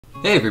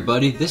Hey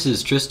everybody, this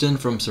is Tristan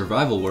from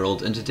Survival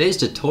World, and today's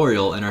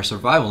tutorial in our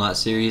survival knot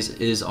series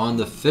is on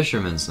the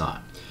fisherman's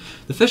knot.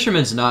 The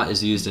fisherman's knot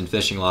is used in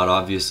fishing a lot,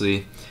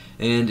 obviously,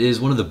 and is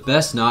one of the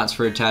best knots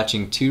for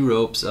attaching two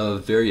ropes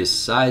of various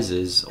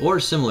sizes or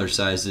similar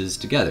sizes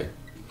together.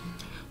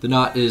 The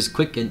knot is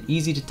quick and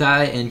easy to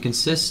tie and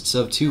consists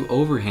of two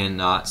overhand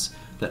knots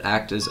that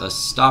act as a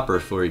stopper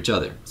for each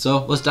other.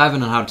 So let's dive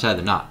in on how to tie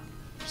the knot.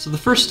 So the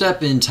first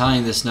step in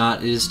tying this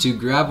knot is to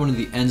grab one of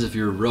the ends of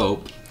your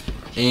rope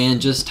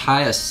and just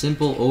tie a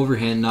simple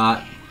overhand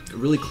knot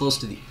really close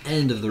to the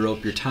end of the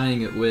rope you're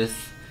tying it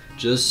with,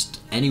 just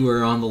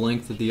anywhere on the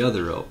length of the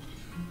other rope.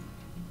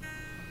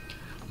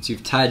 Once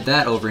you've tied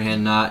that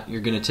overhand knot,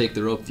 you're going to take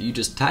the rope that you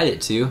just tied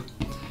it to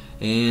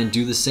and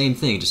do the same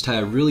thing. Just tie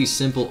a really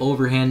simple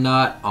overhand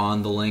knot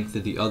on the length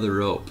of the other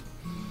rope,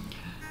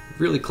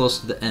 really close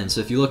to the end.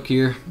 So if you look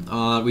here,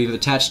 we've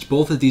attached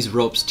both of these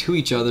ropes to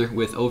each other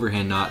with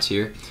overhand knots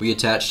here. We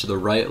attach to the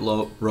right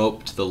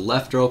rope to the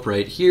left rope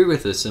right here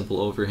with a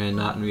simple overhand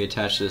knot, and we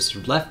attach this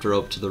left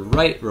rope to the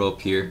right rope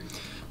here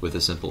with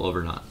a simple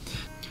over knot.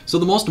 So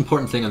the most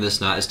important thing on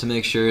this knot is to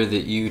make sure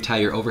that you tie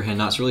your overhand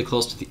knots really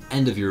close to the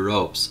end of your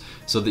ropes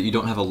so that you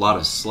don't have a lot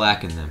of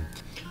slack in them.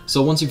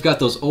 So once you've got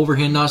those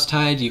overhand knots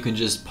tied, you can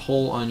just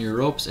pull on your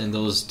ropes and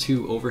those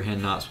two overhand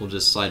knots will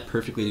just slide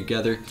perfectly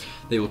together.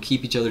 They will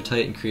keep each other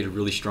tight and create a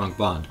really strong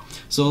bond.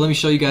 So let me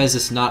show you guys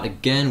this knot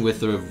again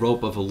with a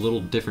rope of a little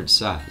different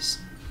size.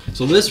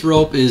 So this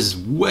rope is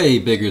way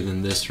bigger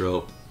than this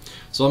rope.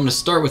 So I'm going to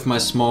start with my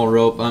small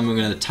rope. I'm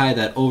going to tie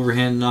that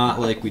overhand knot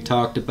like we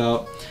talked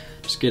about.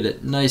 Just get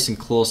it nice and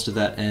close to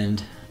that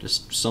end,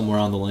 just somewhere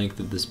on the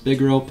length of this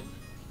big rope.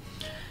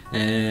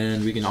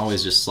 And we can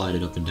always just slide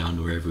it up and down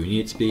to wherever we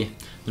need it to be.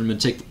 Then I'm going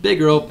to take the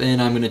big rope and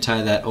I'm going to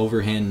tie that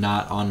overhand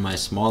knot on my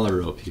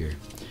smaller rope here.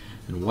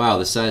 And wow,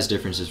 the size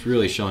difference is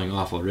really showing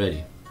off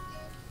already.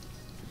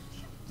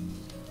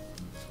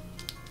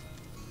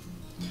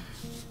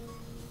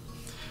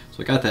 So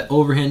I got that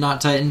overhand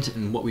knot tightened,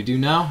 and what we do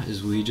now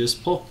is we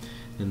just pull.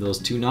 And those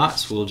two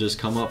knots will just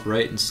come up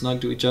right and snug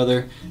to each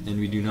other, and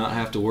we do not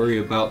have to worry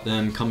about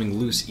them coming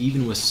loose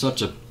even with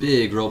such a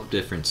big rope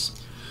difference.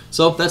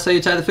 So that's how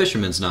you tie the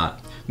fisherman's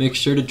knot. Make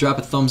sure to drop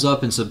a thumbs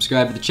up and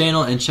subscribe to the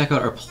channel, and check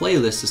out our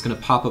playlist that's going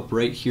to pop up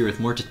right here with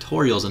more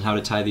tutorials on how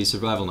to tie these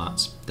survival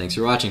knots. Thanks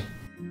for watching.